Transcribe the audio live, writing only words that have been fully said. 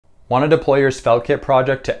Want to deploy your SvelteKit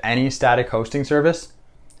project to any static hosting service?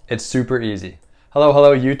 It's super easy.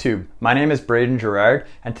 Hello YouTube. My name is Braden Gerard,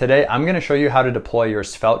 and today I'm going to show you how to deploy your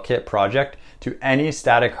SvelteKit project to any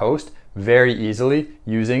static host very easily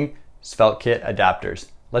using SvelteKit adapters.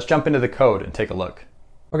 Let's jump into the code and take a look.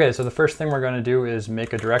 Okay, so the first thing we're going to do is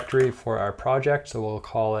make a directory for our project. So we'll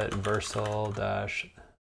call it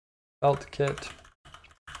Vercel-SvelteKit.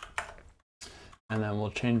 And then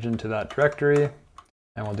we'll change into that directory.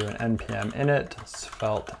 And we'll do an npm init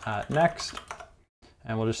svelte at next.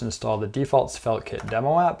 And we'll just install the default SvelteKit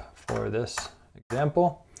demo app for this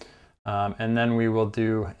example. And then we will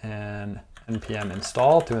do an npm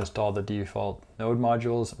install to install the default node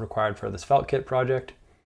modules required for the SvelteKit project.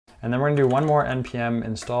 And then we're going to do one more npm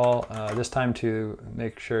install, this time to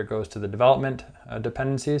make sure it goes to the development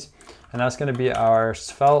dependencies. And that's going to be our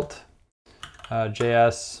Svelte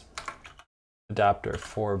JS adapter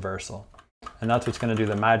for Vercel. And that's what's going to do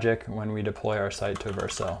the magic when we deploy our site to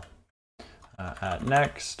Vercel. At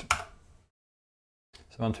next.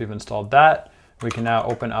 So once we've installed that, we can now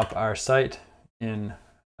open up our site in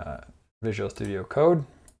Visual Studio Code.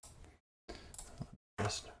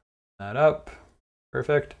 Just that up.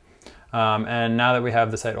 Perfect. And now that we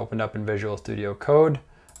have the site opened up in Visual Studio Code,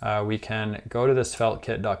 we can go to the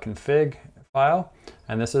sveltekit.config file.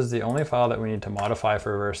 And this is the only file that we need to modify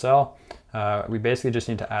for Vercel. We basically just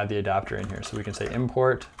need to add the adapter in here. So we can say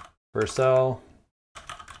import Vercel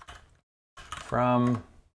from,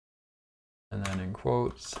 and then in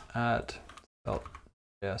quotes, at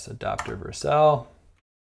SvelteJS adapter Vercel.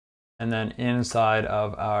 And then inside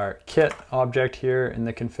of our kit object here in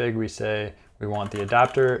the config, we say we want the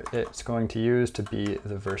adapter it's going to use to be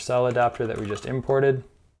the Vercel adapter that we just imported.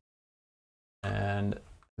 And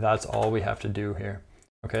that's all we have to do here.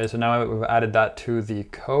 Okay, so now that we've added that to the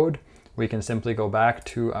code, we can simply go back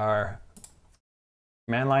to our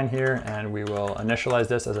command line here, and we will initialize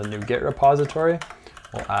this as a new Git repository.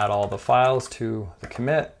 We'll add all the files to the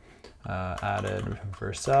commit, added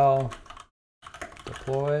Vercel,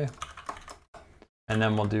 deploy, and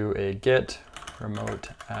then we'll do a git remote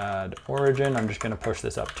add origin. I'm just going to push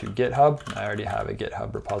this up to GitHub. I already have a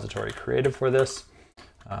GitHub repository created for this,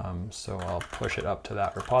 so I'll push it up to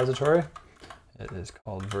that repository. It is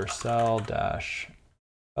called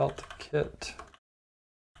Vercel-SvelteKit.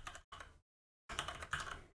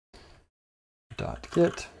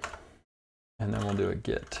 .git, and then we'll do a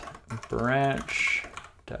git branch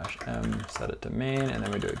 -m, set it to main, and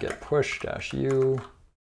then we do a git push -u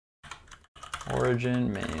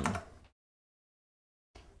origin main.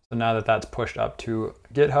 So now that that's pushed up to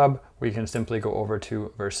GitHub, we can simply go over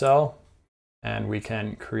to Vercel and we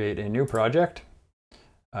can create a new project,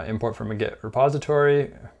 import from a Git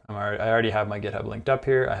repository. I already have my GitHub linked up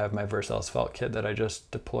here. I have my Vercel SvelteKit that I just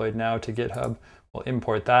deployed now to GitHub. We'll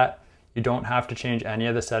import that. You don't have to change any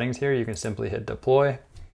of the settings here. You can simply hit deploy.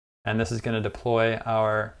 And this is going to deploy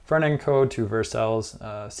our front-end code to Vercel's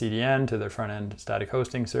CDN, to their front-end static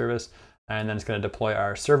hosting service. And then it's going to deploy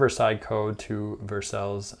our server-side code to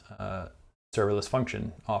Vercel's serverless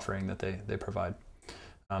function offering that they provide.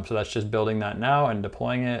 So that's just building that now and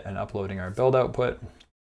deploying it and uploading our build output.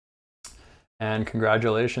 And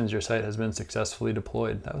congratulations, your site has been successfully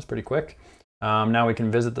deployed. That was pretty quick. Now we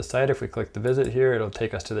can visit the site. If we click the visit here, it'll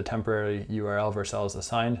take us to the temporary URL Vercel is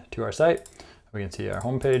assigned to our site. We can see our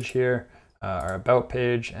homepage here, our about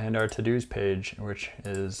page, and our to-dos page, which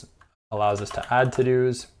allows us to add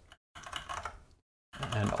to-dos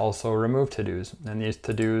and also remove to-dos. And these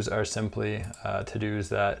to-dos are simply to-dos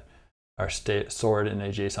that are stored in a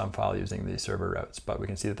JSON file using the server routes. But we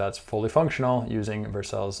can see that that's fully functional using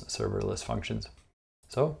Vercel's serverless functions.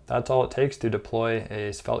 So that's all it takes to deploy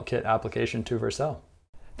a SvelteKit application to Vercel.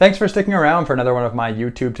 Thanks for sticking around for another one of my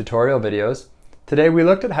YouTube tutorial videos. Today we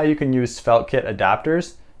looked at how you can use SvelteKit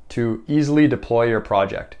adapters to easily deploy your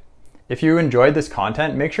project. If you enjoyed this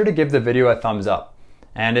content, make sure to give the video a thumbs up.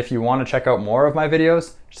 And if you want to check out more of my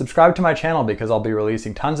videos, subscribe to my channel because I'll be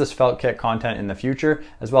releasing tons of SvelteKit content in the future,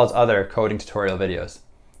 as well as other coding tutorial videos.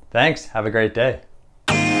 Thanks, have a great day.